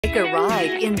Take a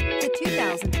ride in the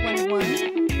 2021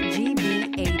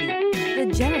 GV80. The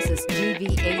Genesis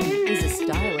GV80 is a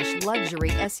stylish luxury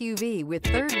SUV with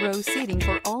third-row seating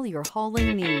for all your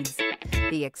hauling needs.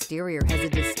 The exterior has a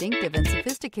distinctive and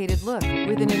sophisticated look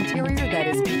with an interior that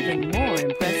is even more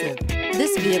impressive.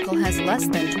 This vehicle has less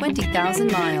than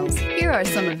 20,000 miles. Here are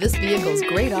some of this vehicle's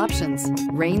great options: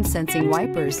 rain-sensing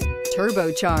wipers,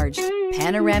 turbocharged,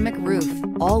 panoramic roof,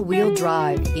 all-wheel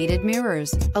drive, heated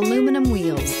mirrors, aluminum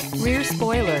wheels, rear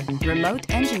spoiler, remote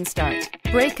engine start,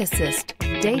 brake assist,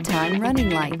 daytime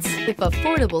running lights. If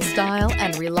affordable style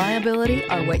and reliability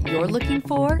are what you're looking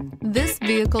for, this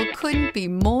vehicle couldn't be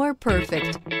more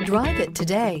perfect. Drive it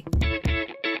today.